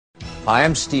Hi,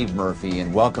 I'm Steve Murphy,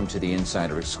 and welcome to the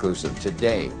Insider Exclusive.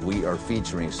 Today, we are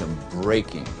featuring some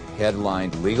breaking,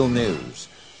 headlined legal news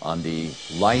on the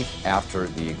life after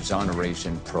the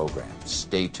exoneration program.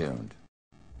 Stay tuned.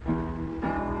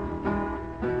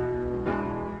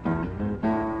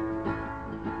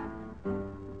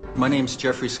 My name's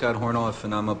Jeffrey Scott Hornoff,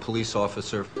 and I'm a police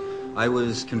officer. I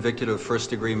was convicted of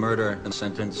first-degree murder and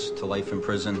sentenced to life in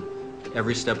prison.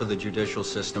 Every step of the judicial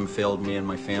system failed me and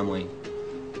my family.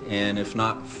 And if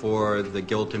not for the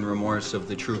guilt and remorse of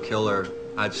the true killer,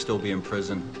 I'd still be in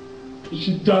prison.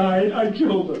 She died, I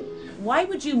killed her. Why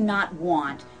would you not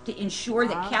want to ensure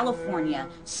that California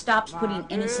stops putting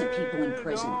innocent people in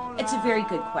prison? It's a very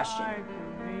good question.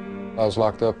 I was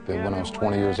locked up when I was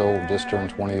 20 years old, just turned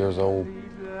 20 years old.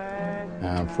 And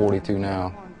I'm 42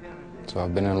 now, so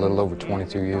I've been in a little over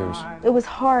 22 years. It was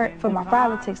hard for my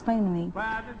father to explain to me.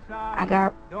 I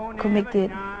got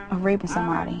convicted of raping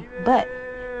somebody, but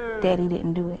Daddy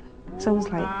didn't do it. So it's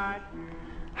like,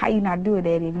 how you not do it,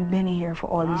 Daddy, if you've been in here for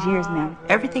all these years now?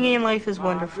 Everything in life is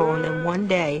wonderful, and then one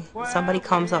day, somebody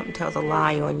comes up and tells a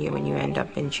lie on you and you end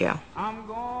up in jail.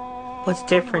 What's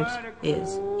different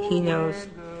is he knows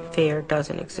fear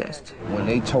doesn't exist. When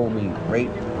they told me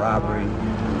rape, robbery,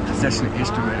 possession of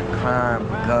instrument of crime,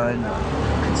 gun,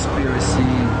 conspiracy,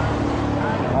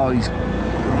 all these,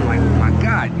 I'm like, oh my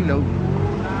God, you know,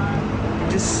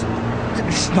 just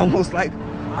it's almost like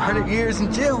 100 years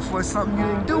in jail for something you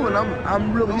didn't do, and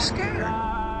I'm really scared.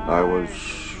 I was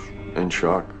in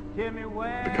shock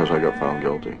because I got found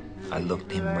guilty. I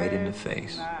looked him right in the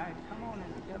face,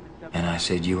 and I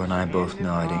said, "You and I both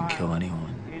know I didn't kill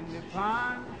anyone."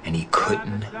 And he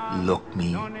couldn't look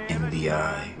me in the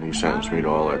eye. He sentenced me to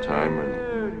all that time,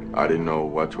 and I didn't know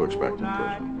what to expect in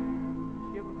prison.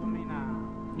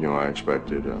 You know, I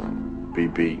expected be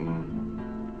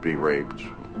beaten, be raped.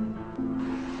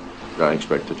 I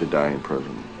expected to die in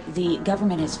prison. The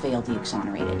government has failed the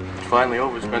exonerated. It's finally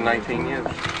over. It's been 19 years.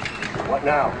 What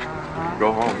now?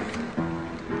 Go home.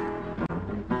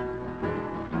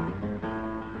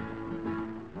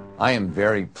 I am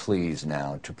very pleased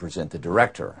now to present the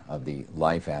director of the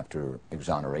Life After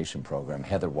Exoneration program,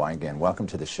 Heather Weigand. Welcome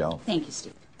to the show. Thank you,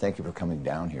 Steve. Thank you for coming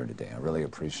down here today. I really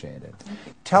appreciate it.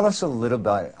 Tell us a little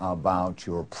bit about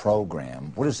your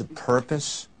program. What is the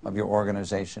purpose of your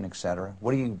organization, etc.?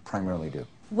 What do you primarily do?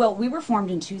 Well, we were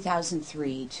formed in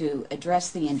 2003 to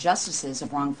address the injustices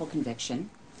of wrongful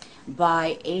conviction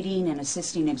by aiding and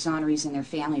assisting exonerees and their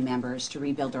family members to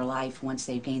rebuild their life once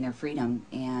they've gained their freedom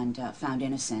and found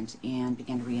innocent and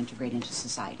began to reintegrate into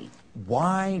society.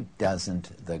 Why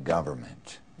doesn't the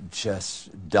government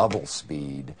just double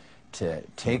speed to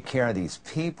take care of these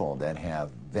people that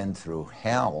have been through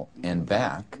hell and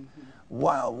back?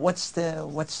 Wow, what's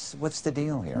the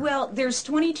deal here? Well, there's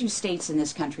 22 states in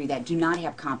this country that do not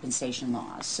have compensation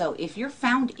laws. So if you're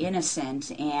found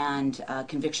innocent and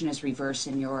conviction is reversed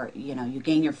and you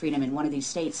gain your freedom in one of these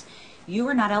states, you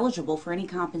are not eligible for any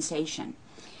compensation.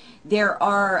 There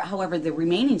are, however, the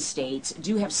remaining states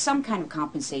do have some kind of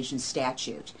compensation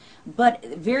statute, but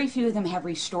very few of them have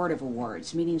restorative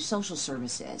awards, meaning social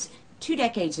services. 2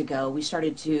 decades ago, we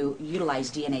started to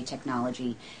utilize DNA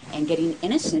technology and getting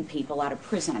innocent people out of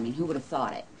prison. I mean, who would have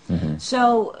thought it? Mm-hmm.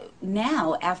 So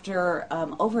now, after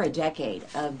over a decade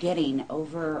of getting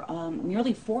over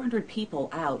nearly 400 people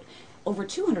out, over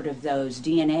 200 of those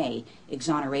DNA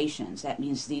exonerations, that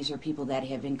means these are people that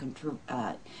have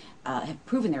have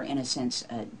proven their innocence,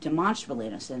 demonstrable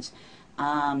innocence.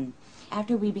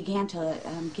 After we began to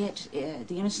get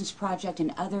the Innocence Project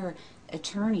and other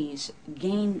attorneys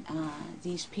gain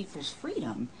these people's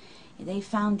freedom, they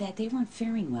found that they weren't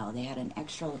faring well. They had an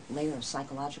extra layer of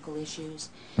psychological issues.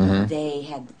 Mm-hmm. They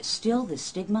had still the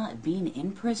stigma of being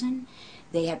in prison.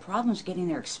 They had problems getting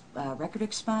their record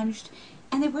expunged,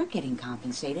 and they weren't getting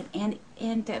compensated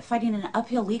and fighting an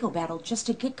uphill legal battle just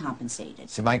to get compensated.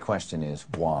 So my question is,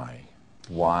 why?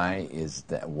 Why is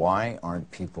that? Why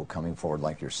aren't people coming forward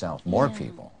like yourself, more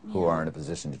people who are in a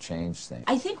position to change things?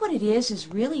 I think what it is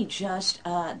really just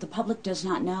the public does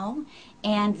not know,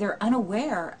 and they're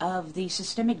unaware of the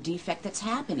systemic defect that's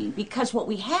happening. Because what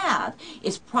we have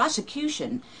is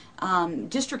prosecution,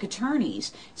 district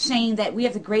attorneys saying that we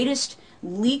have the greatest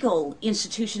legal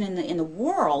institution in the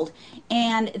world,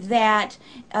 and that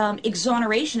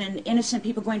exoneration and innocent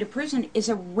people going to prison is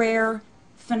a rare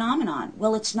phenomenon.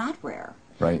 Well, it's not rare.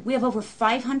 Right. We have over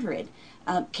 500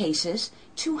 cases,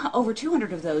 over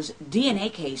 200 of those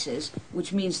DNA cases,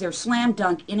 which means they're slam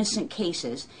dunk innocent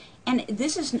cases. And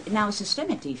this is now a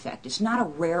systemic defect. It's not a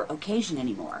rare occasion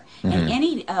anymore. Mm-hmm. And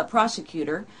any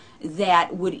prosecutor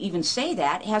that would even say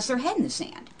that has their head in the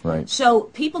sand. Right. So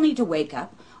people need to wake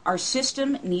up. Our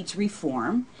system needs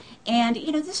reform. And,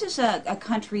 you know, this is a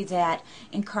country that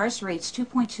incarcerates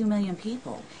 2.2 million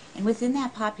people. And within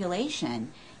that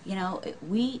population, you know,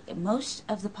 most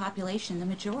of the population, the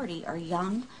majority, are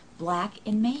young, black,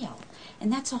 and male.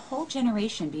 And that's a whole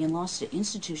generation being lost to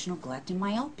institutional neglect and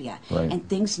myopia. Right. And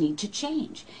things need to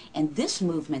change. And this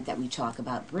movement that we talk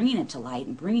about, bringing it to light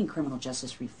and bringing criminal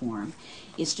justice reform,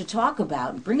 is to talk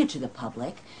about and bring it to the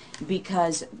public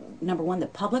because, number one, the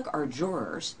public are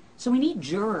jurors. So we need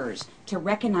jurors to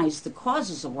recognize the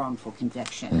causes of wrongful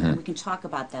conviction. Mm-hmm. We can talk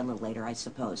about that a little later, I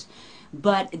suppose.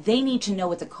 But they need to know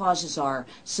what the causes are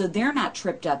so they're not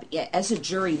tripped up as a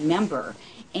jury member,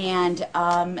 and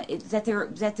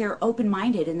that they're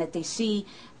open-minded and that they see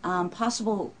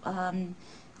possible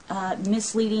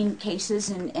misleading cases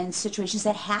and situations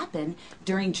that happen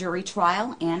during jury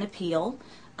trial and appeal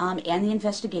and the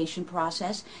investigation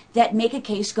process that make a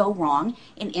case go wrong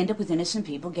and end up with innocent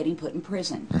people getting put in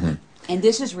prison. Mm-hmm. And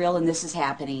this is real and this is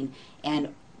happening,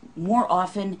 and more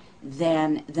often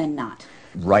than not.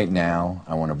 Right now,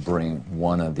 I want to bring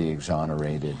one of the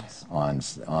exonerated on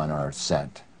our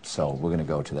set. So we're going to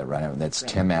go to that right now. That's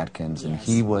Great. Tim Atkins, and Yes.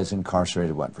 he was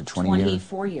incarcerated, what, for 20 years?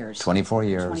 24 years. 24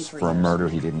 years 24 for a years. murder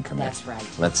he didn't commit. That's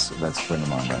right. Let's bring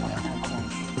him on right now. Okay.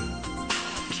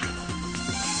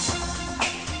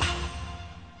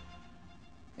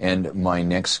 And my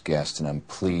next guest, and I'm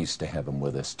pleased to have him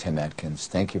with us, Tim Atkins.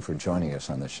 Thank you for joining us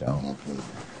on the show. Okay.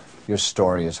 Your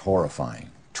story is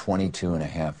horrifying. 22 and a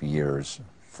half years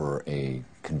for a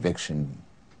conviction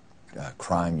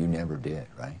crime you never did,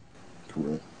 right?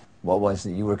 Correct. What was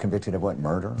it? You were convicted of what,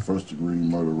 murder? First-degree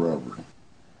murder robbery.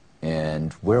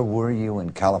 And where were you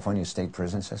in California State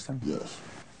Prison System? Yes.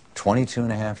 22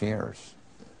 and a half years.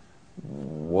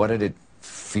 What did it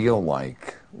feel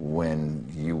like when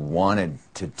you wanted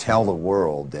to tell the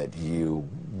world that you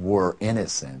were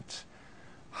innocent?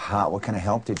 What kind of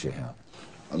help did you have?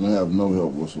 I didn't have no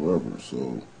help whatsoever,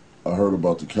 so I heard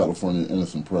about the California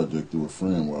Innocent Project through a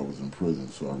friend while I was in prison,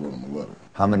 so I wrote him a letter.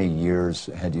 How many years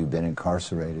had you been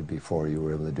incarcerated before you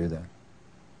were able to do that?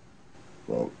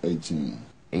 About 18.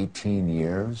 18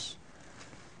 years?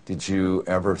 Did you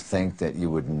ever think that you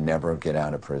would never get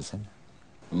out of prison?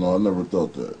 No, I never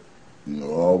thought that. You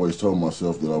know, I always told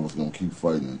myself that I was going to keep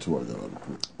fighting until I got out of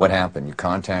prison. What happened? You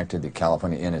contacted the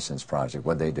California Innocence Project.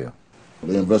 What'd they do?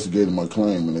 They investigated my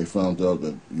claim, and they found out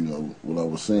that, you know, what I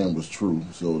was saying was true.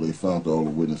 So they found all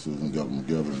the witnesses and got them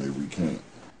together, and they recanted.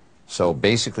 So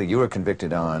basically, you were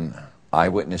convicted on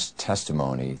eyewitness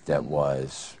testimony that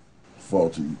was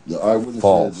Faulty. The eyewitness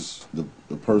false. said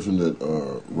the person that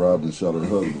robbed and shot her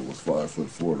husband was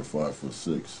 5'4" to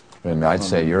 5'6". And I'd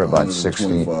say you're about 6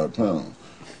 feet. 125 pounds.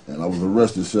 And I was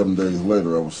arrested 7 days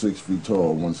later. I was 6 feet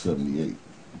tall, 178.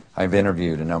 I've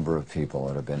interviewed a number of people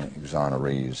that have been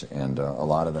exonerees, and a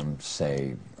lot of them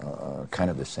say kind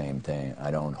of the same thing. I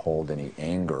don't hold any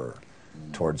anger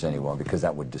towards anyone because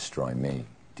that would destroy me.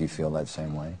 Do you feel that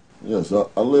same way? Yes,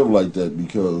 I live like that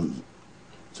because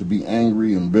to be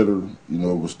angry and bitter, you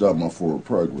know, would stop my forward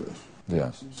progress.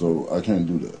 Yes. So I can't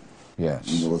do that. Yes.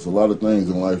 You know, it's a lot of things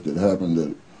in life that happen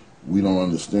that we don't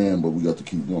understand, but we got to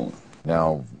keep going.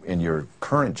 Now, in your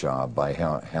current job, by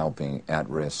helping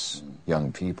at-risk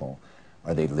young people,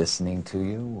 are they listening to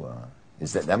you?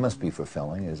 That must be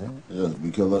fulfilling, isn't it? Yes,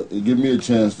 because it gives me a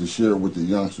chance to share with the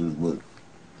youngsters what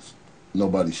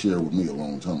nobody shared with me a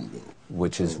long time ago.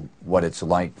 Which is what it's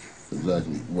like.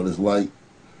 Exactly. What it's like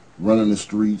running the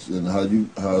streets and how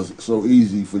it's so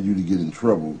easy for you to get in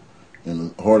trouble, and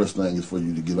the hardest thing is for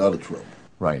you to get out of trouble.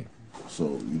 Right. So,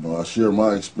 you know, I share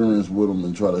my experience with them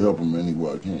and try to help them any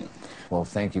way I can. Well,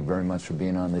 thank you very much for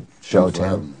being on the show,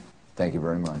 Tim. Thank you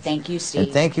very much. Thank you, Steve.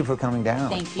 And thank you for coming down.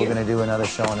 Thank you. We're going to do another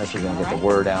show on this. We're going to get All the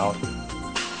right. word out.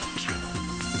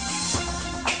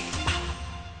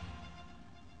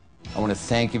 I want to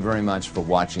thank you very much for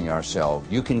watching our show.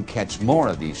 You can catch more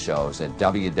of these shows at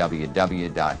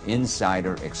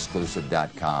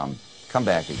www.insiderexclusive.com. Come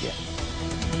back again.